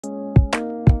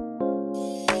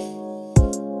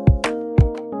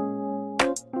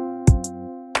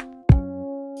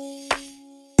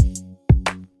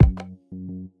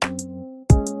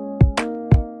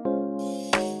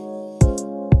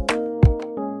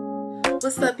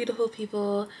What's up, beautiful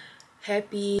people?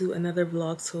 Happy to another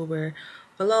Vlogtober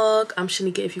vlog. I'm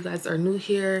Shanika. If you guys are new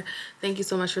here, thank you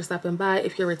so much for stopping by.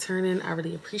 If you're returning, I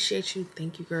really appreciate you.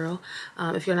 Thank you, girl.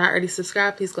 If you're not already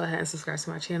subscribed, please go ahead and subscribe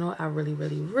to my channel. I really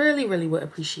would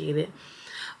appreciate it.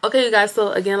 Okay, you guys,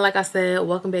 so again, like I said,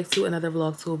 welcome back to another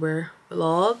Vlogtober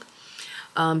vlog.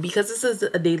 Because this is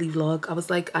a daily vlog, I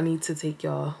was like, I need to take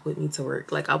y'all with me to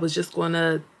work. Like, I was just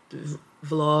gonna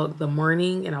vlog the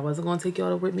morning and I wasn't going to take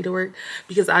y'all with me to work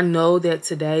because I know that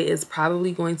today is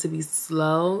probably going to be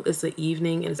slow. It's the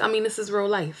evening and I mean, this is real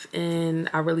life and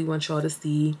I really want y'all to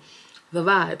see the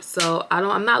vibe. So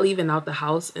I'm not leaving out the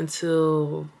house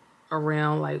until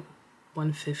around like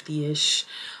 1:50ish.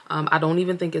 I don't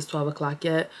even think it's 12 o'clock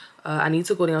yet. I need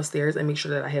to go downstairs and make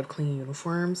sure that I have clean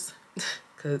uniforms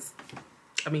because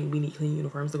I mean, we need clean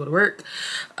uniforms to go to work.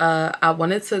 I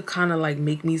wanted to kind of like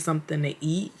make me something to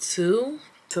eat too,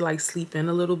 to like sleep in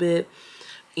a little bit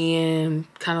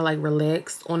and kind of like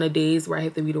relax on the days where I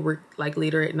have to be to work like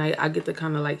later at night. I get to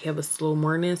kind of like have a slow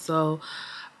morning. So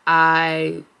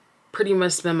I pretty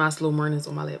much spend my slow mornings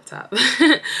on my laptop.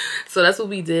 So that's what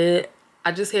we did.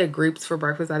 I just had grapes for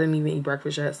breakfast. I didn't even eat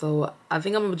breakfast yet. So I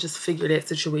think I'm gonna just figure that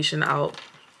situation out,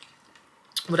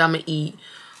 what I'm gonna eat.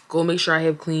 Go make sure I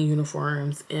have clean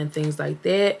uniforms and things like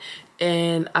that.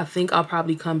 And I think I'll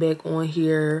probably come back on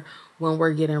here when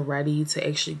we're getting ready to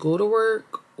actually go to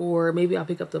work. Or maybe I'll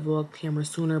pick up the vlog camera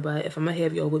sooner. But if I'm going to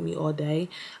have y'all with me all day,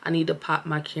 I need to pop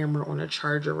my camera on a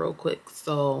charger real quick.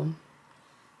 So,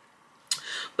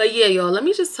 but yeah, y'all, let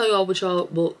me just tell y'all what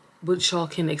y'all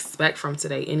can expect from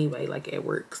today anyway, like at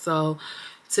work. So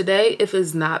today, if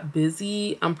it's not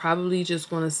busy, I'm probably just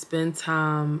going to spend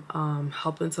time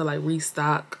helping to like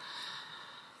restock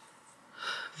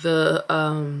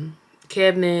the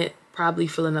cabinet, probably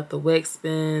filling up the wax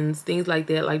bins, things like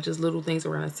that, like just little things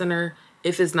around the center.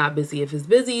 If it's not busy. If it's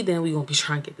busy, then we're going to be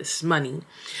trying to get this money.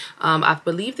 I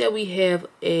believe that we have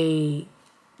a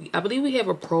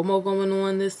promo going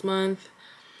on this month.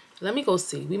 Let me go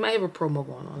see. We might have a promo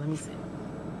going on. Let me see.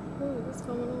 Oh, what's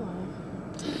going on?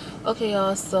 Okay,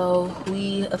 y'all, so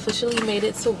we officially made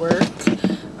it to work.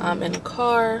 I'm in the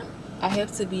car. I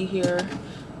have to be here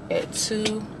at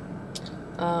 2.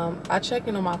 I check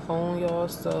in on my phone, y'all,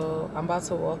 so I'm about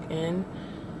to walk in.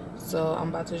 So I'm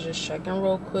about to just check in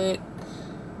real quick.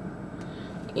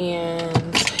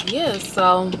 And yeah,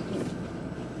 so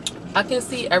I can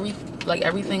see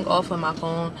everything off of my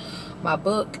phone, my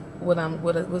book,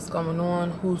 what's going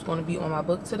on, who's going to be on my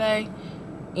book today.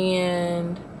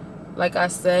 And like I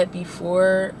said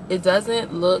before, it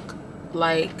doesn't look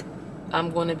like I'm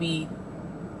going to be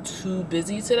too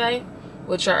busy today,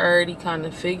 which I already kind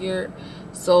of figured.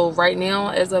 So right now,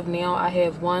 as of now, I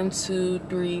have 1, 2,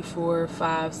 3, 4,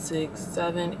 5, 6,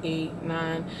 7, 8,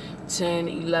 9, 10,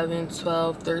 11,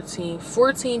 12, 13,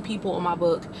 14 people on my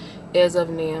book as of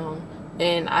now.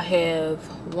 And I have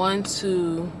 1,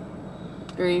 2,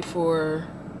 3, 4,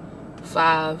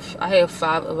 5. I have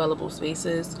 5 available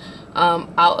spaces.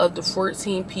 Out of the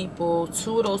 14 people,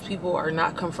 2 of those people are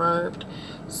not confirmed,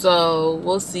 so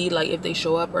we'll see like if they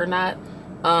show up or not.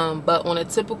 But on a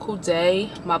typical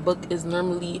day, my book is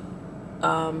normally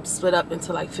split up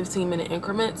into like 15-minute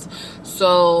increments.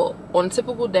 So on a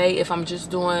typical day, if I'm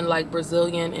just doing like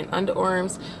Brazilian and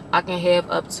underarms, I can have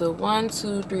up to 1,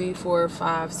 2, 3, 4,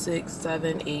 5, 6,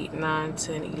 7, 8, 9,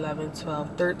 10, 11,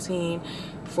 12, 13,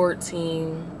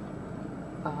 14,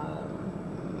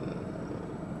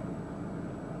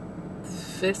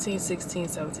 15, 16,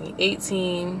 17,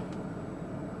 18,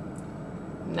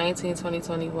 19, 20,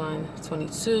 21,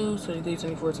 22, 23,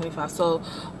 24, 25. So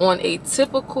on a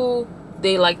typical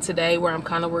day like today, where I'm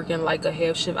kind of working like a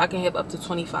half shift, I can have up to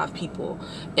 25 people.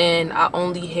 And I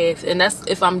only have, and that's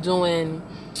if I'm doing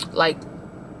like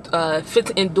doing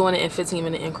it in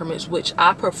 15-minute increments, which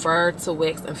I prefer to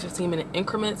wax in 15-minute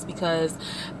increments because,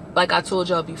 like I told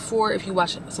y'all before, if you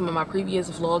watch some of my previous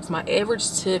vlogs, my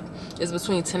average tip is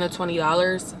between $10 to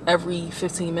 $20 every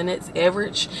 15 minutes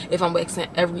average, if I'm waxing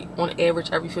on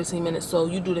average every 15 minutes. So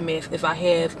you do the math. If I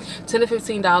have $10 to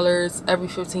 $15 every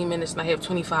 15 minutes and I have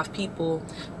 25 people,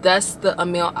 that's the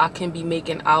amount I can be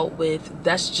making out with.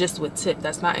 That's just with tip.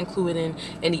 That's not including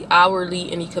any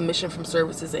hourly, any commission from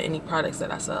services, and any products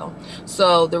that I sell.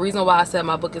 So the reason why I said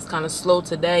my book is kind of slow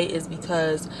today is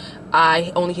because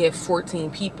I only have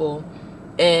 14 people,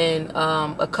 and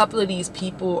a couple of these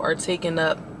people are taking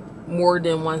up more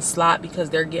than one slot because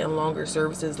they're getting longer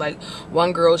services. Like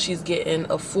one girl, she's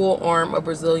getting a full arm, a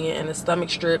Brazilian, and a stomach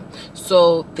strip.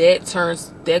 So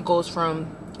that goes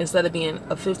from, instead of being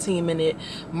a 15-minute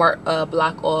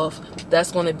block off,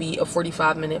 that's going to be a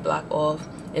 45-minute block off.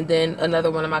 And then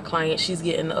another one of my clients, she's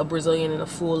getting a Brazilian and a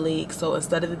full leg. So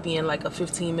instead of it being like a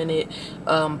 15-minute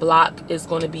block, it's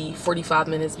going to be 45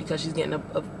 minutes because she's getting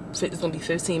it's going to be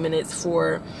 15 minutes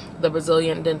for the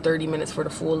Brazilian, then 30 minutes for the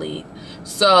full leg.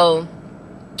 So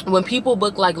when people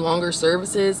book like longer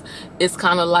services, it's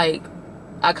kind of like,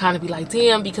 I kind of be like,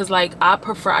 damn, because like I would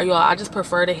prefer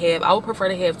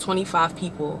to have 25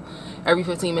 people every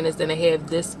 15 minutes than to have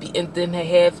this, and then to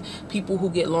have people who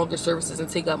get longer services and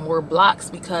take up more blocks,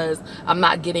 because I'm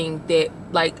not getting that,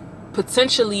 like,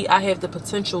 potentially I have the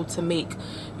potential to make,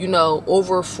 you know,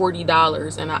 over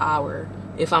 $40 an hour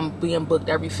if I'm being booked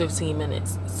every 15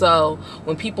 minutes. So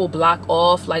when people block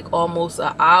off like almost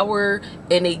an hour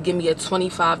and they give me a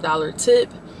 $25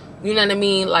 tip, you know what I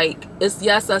mean? Like, it's,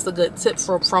 yes, that's a good tip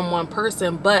from one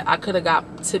person, but I could have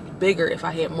got tipped bigger if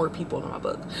I had more people in my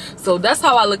book. So that's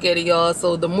how I look at it, y'all.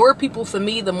 So the more people, for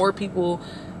me, the more people,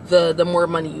 the more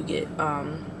money you get.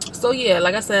 So yeah,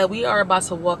 like I said, we are about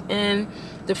to walk in.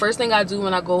 The first thing I do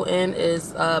when I go in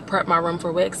is prep my room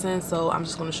for waxing. So I'm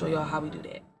just going to show y'all how we do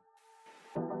that.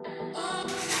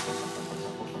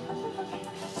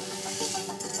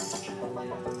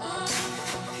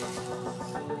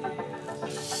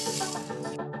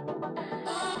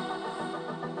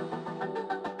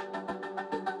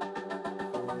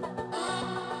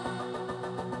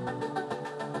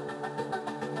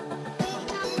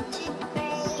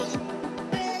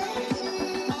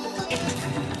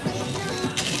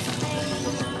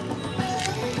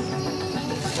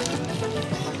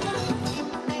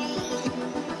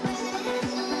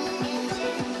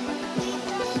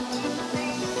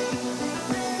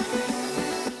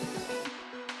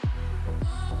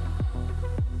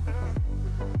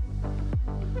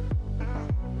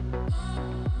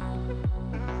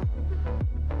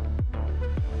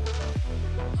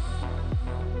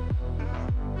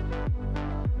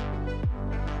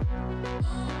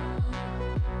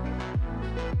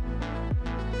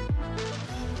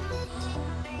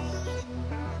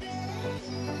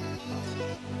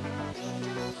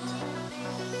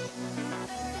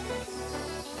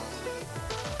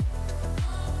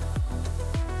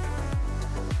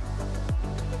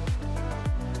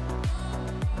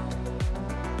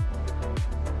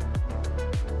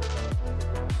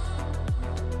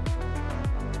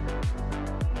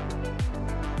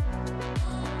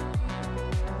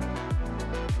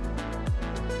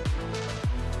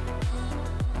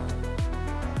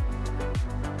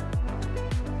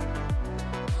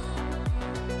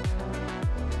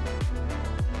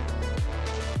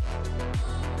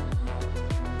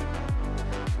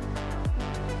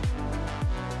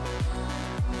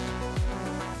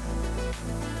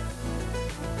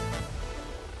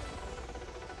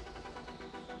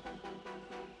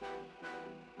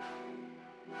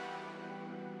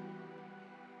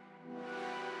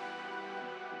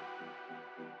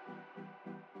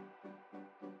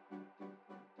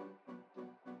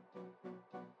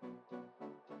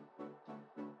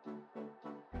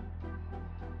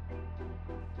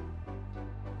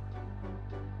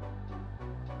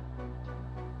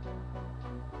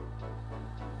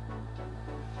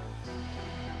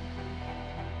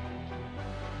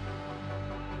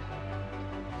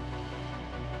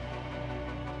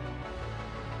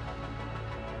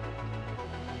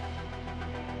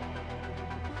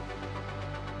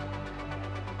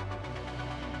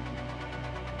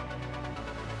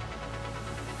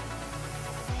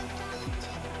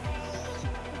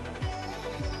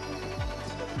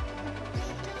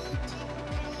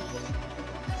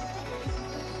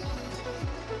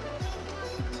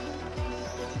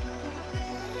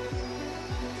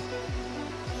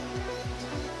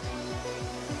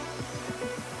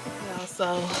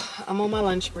 So I'm on my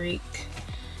lunch break,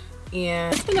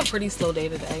 and it's been a pretty slow day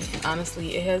today.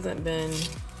 Honestly, it hasn't been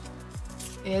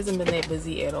that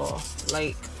busy at all.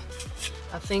 Like,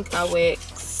 I think I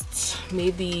waxed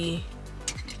maybe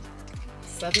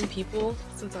 7 people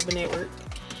since I've been at work,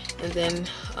 and then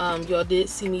y'all did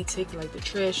see me take like the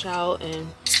trash out and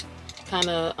kind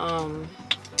of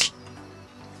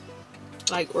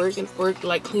like work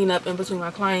like clean up in between my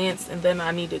clients, and then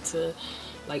I needed to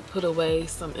like put away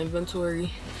some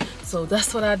inventory, so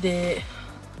that's what I did.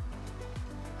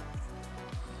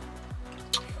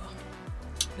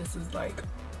 This is like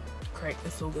crack,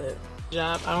 it's so good.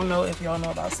 I don't know if y'all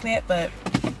know about Snap, but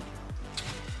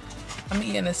I'm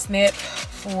eating a Snap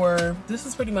for, this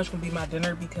is pretty much gonna be my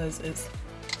dinner because it's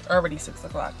already 6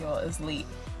 o'clock, y'all. It's late,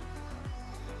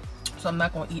 so I'm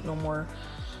not gonna eat no more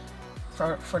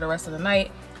for the rest of the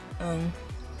night.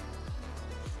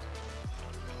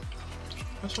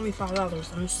 That's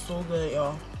 $25 and it's so good,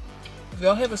 y'all. If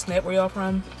y'all have a Snap where y'all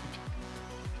from,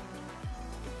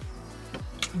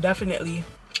 definitely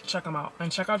check them out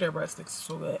and check out their breadsticks.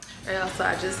 So good. And also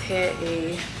I just had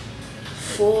a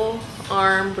full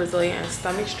arm Brazilian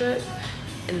stomach strip,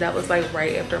 and that was like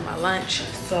right after my lunch.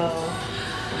 So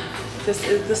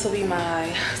this will be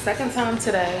my second time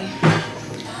today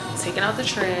taking out the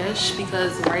trash,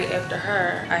 because right after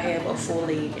her I have a full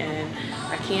leg, and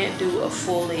I can't do a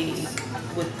full leg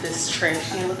with this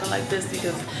trash can looking like this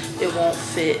because it won't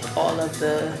fit all of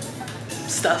the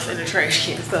stuff in the trash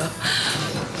can. So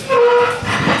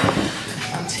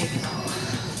I'm taking off.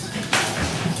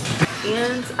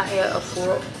 And I had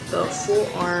the full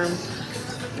arm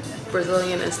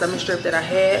Brazilian and stomach strip that I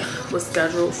had was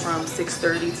scheduled from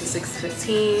 6:30 to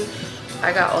 6:15.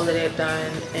 I got all of that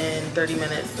done in 30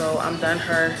 minutes. So I'm done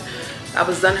her. I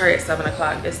was done her at 7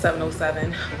 o'clock. It's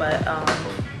 7:07, but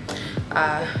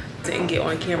I didn't get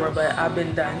on camera, but I've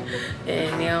been done.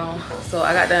 And now, so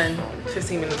I got done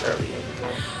 15 minutes early.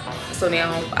 So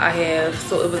now I have,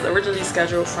 so it was originally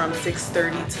scheduled from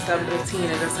 6:30 to 7:15,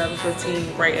 and then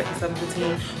 7:15, right after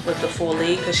 7:15 with the full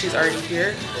leg, because she's already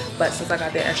here. But since I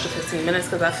got that extra 15 minutes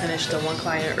because I finished the one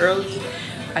client early,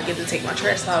 I get to take my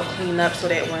trash out, clean up, so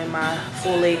that when my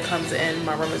full leg comes in,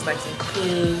 my room is nice and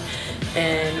clean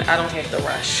and I don't have to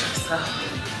rush.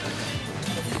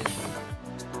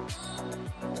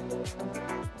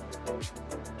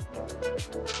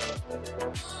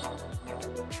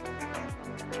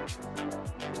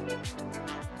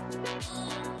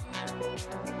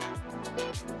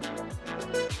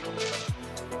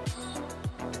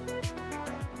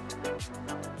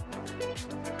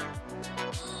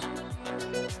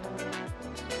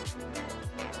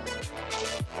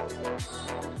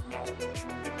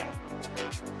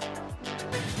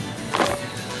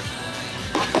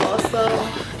 So also,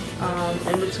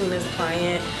 in between this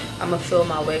client, I'm gonna fill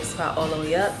my wax spot all the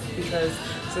way up, because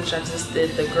since I just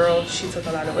did the girl, she took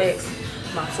a lot of wax.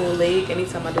 My full leg,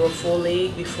 anytime I do a full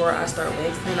leg, before I start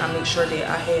waxing, I make sure that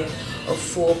I have a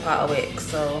full pot of wax.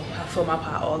 So I fill my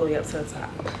pot all the way up to the top.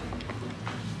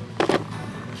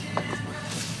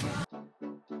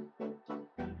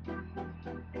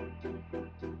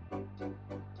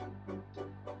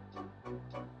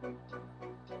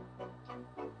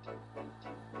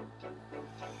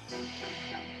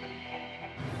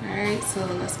 Alright, so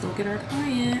let's go get our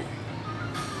client.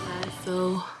 Alright,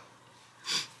 so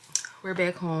we're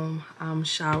back home. I'm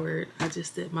showered. I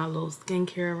just did my little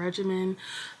skincare regimen.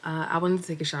 I wanted to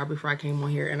take a shower before I came on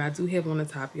here, and I do have on the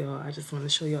top, y'all. I just want to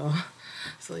show y'all,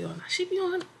 so y'all know she be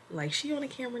on, like, she on the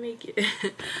camera naked.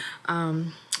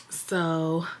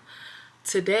 So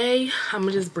today I'm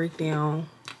gonna just break down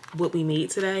what we made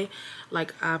today.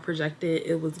 Like I projected,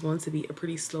 it was going to be a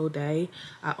pretty slow day.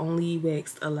 I only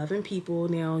waxed 11 people.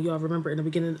 Now y'all remember in the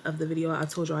beginning of the video I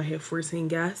told y'all I had 14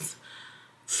 guests.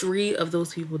 3 of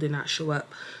those people did not show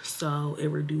up, so it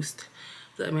reduced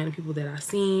the amount of people that I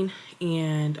seen.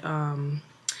 And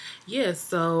yeah,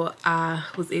 so I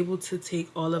was able to take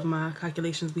all of my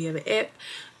calculations. We have an app,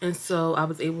 and so I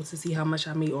was able to see how much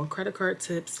I made on credit card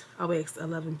tips. I waxed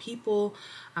 11 people.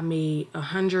 I made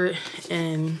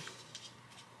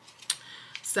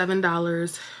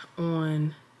 $107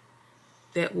 on,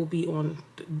 that will be on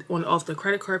off the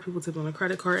credit card. People tip on the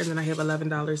credit card, and then I have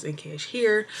 $11 in cash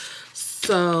here.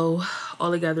 So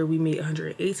altogether we made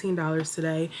 $118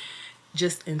 today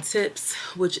just in tips,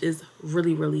 which is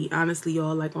really, honestly,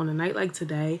 y'all, like on a night like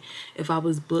today, if I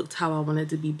was booked how I wanted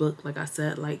to be booked, like I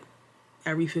said, like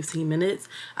every 15 minutes,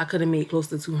 I could have made close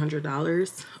to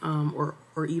 $200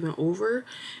 or even over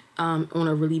on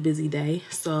a really busy day.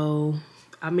 So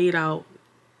I made out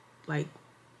like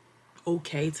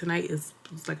okay tonight. It's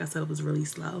like I said, it was really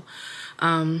slow.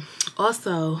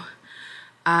 Also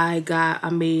I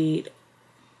made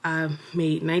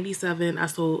 97, I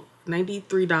sold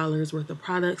 $93 worth of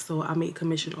products, so I made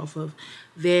commission off of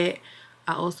that.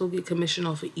 I also get commission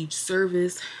off of each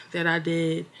service that I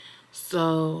did.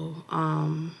 So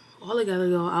all together,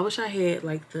 y'all, I wish I had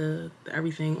like the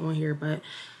everything on here, but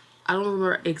I don't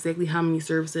remember exactly how many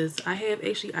services I have.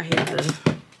 Actually, I have the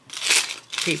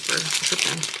paper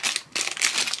tripping.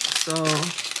 So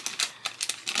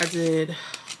I did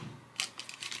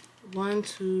 1,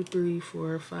 2, 3,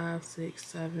 4, 5, 6,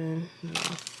 7. No.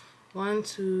 1,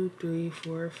 2, 3,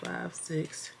 4, 5,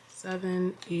 6,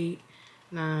 7, 8,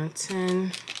 9,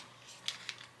 10,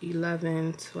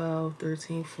 11, 12,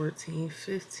 13, 14,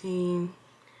 15,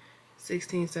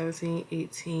 16, 17,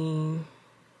 18.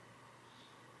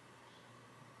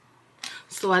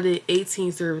 So I did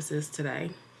 18 services today.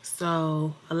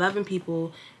 So 11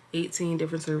 people, 18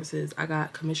 different services. I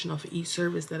got commission off of each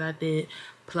service that I did,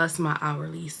 plus my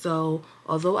hourly. So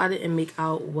although I didn't make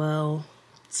out well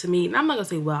to me, and I'm not gonna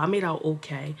say well, I made out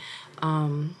okay.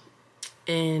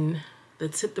 In the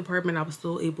tip department, I was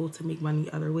still able to make money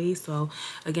other ways. So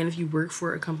again, if you work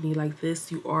for a company like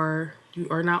this, you are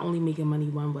not only making money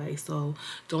one way. So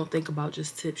don't think about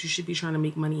just tips. You should be trying to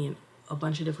make money in a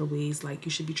bunch of different ways. Like,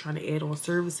 you should be trying to add on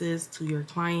services to your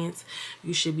clients.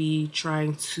 You should be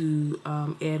trying to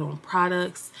add on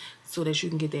products so that you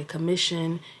can get that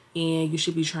commission, and you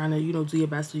should be trying to, you know, do your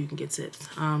best so you can get tips.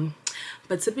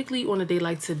 But typically on a day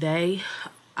like today,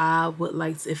 I would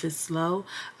like to, if it's slow,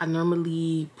 I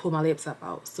normally pull my laptop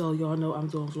out. So y'all know I'm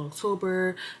doing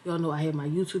Vlogtober. Y'all know I have my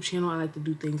YouTube channel. I like to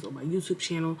do things on my YouTube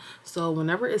channel. So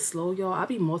whenever it's slow, y'all, I'll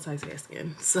be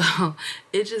multitasking. So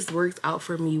it just works out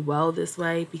for me well this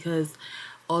way, because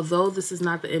although this is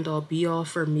not the end all be all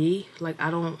for me, like,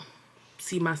 I don't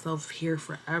see myself here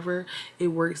forever. It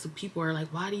works. So people are like,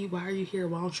 why are you here?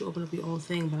 Why don't you open up your own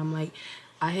thing? But I'm like,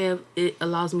 it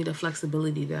allows me the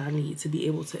flexibility that I need to be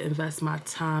able to invest my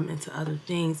time into other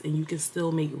things, and you can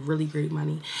still make really great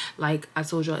money. Like I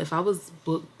told y'all, if I was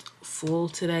booked full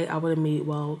today, I would have made,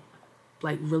 well,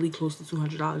 like really close to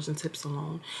 $200 in tips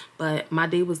alone. But my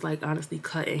day was like honestly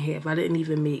cut in half. I didn't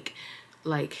even make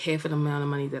like half of the amount of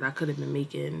money that I could have been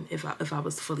making if I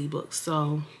was fully booked.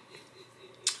 So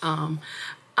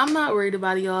I'm not worried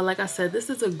about it, y'all. Like I said, this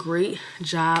is a great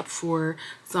job for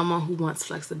someone who wants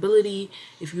flexibility.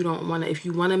 If you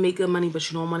want to make good money, but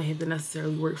you don't want to have to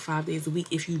necessarily work 5 days a week.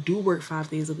 If you do work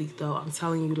 5 days a week, though, I'm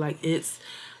telling you, like,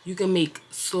 you can make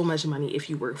so much money if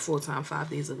you work full-time 5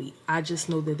 days a week. I just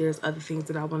know that there's other things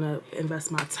that I want to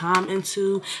invest my time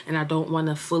into, and I don't want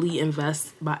to fully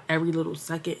invest my every little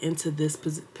second into this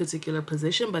particular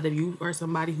position. But if you are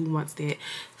somebody who wants that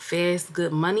fast,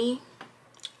 good money,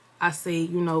 I say,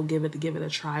 you know, give it a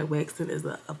try. Waxing is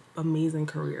a amazing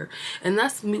career, and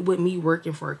that's with me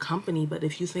working for a company. But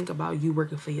if you think about you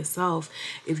working for yourself,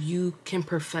 if you can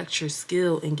perfect your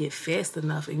skill and get fast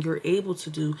enough, and you're able to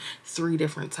do 3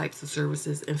 different types of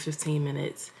services in 15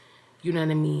 minutes, you know what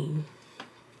I mean,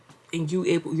 and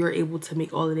you're able to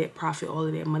make all of that profit, all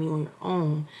of that money on your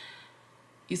own.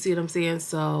 You see what I'm saying?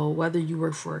 So whether you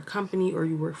work for a company or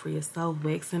you work for yourself,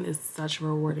 waxing is such a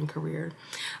rewarding career.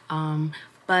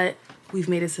 But we've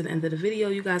made it to the end of the video,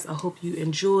 you guys. I hope you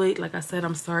enjoyed. Like I said,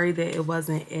 I'm sorry that it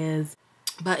wasn't as...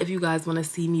 But if you guys want to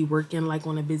see me working like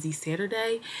on a busy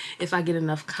Saturday, if I get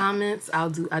enough comments, I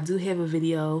do have a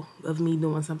video of me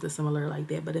doing something similar like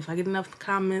that. But if I get enough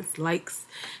comments, likes,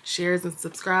 shares, and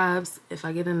subscribes, if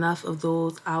I get enough of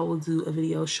those, I will do a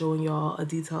video showing y'all, a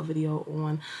detailed video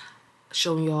on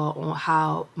showing y'all on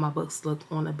how my books look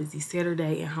on a busy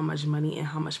Saturday, and how much money and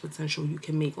how much potential you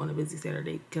can make on a busy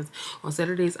Saturday. Because on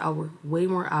Saturdays I work way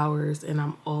more hours, and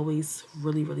I'm always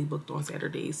really booked on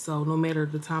Saturdays. So no matter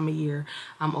the time of year,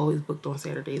 I'm always booked on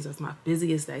Saturdays. That's my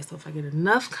busiest day. So if I get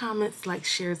enough comments, likes,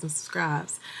 shares, and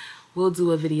subscribes, we'll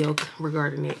do a video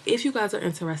regarding it. If you guys are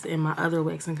interested in my other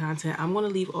waxing content, I'm going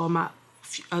to leave all my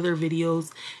other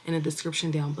videos in the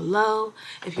description down below.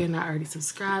 If you're not already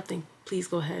subscribed, then please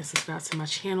go ahead and subscribe to my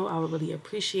channel. I would really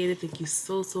appreciate it. Thank you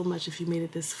so much if you made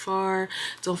it this far.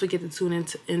 Don't forget to tune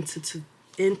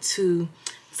into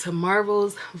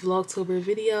tomorrow's Vlogtober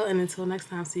video. And until next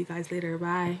time, see you guys later.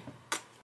 Bye.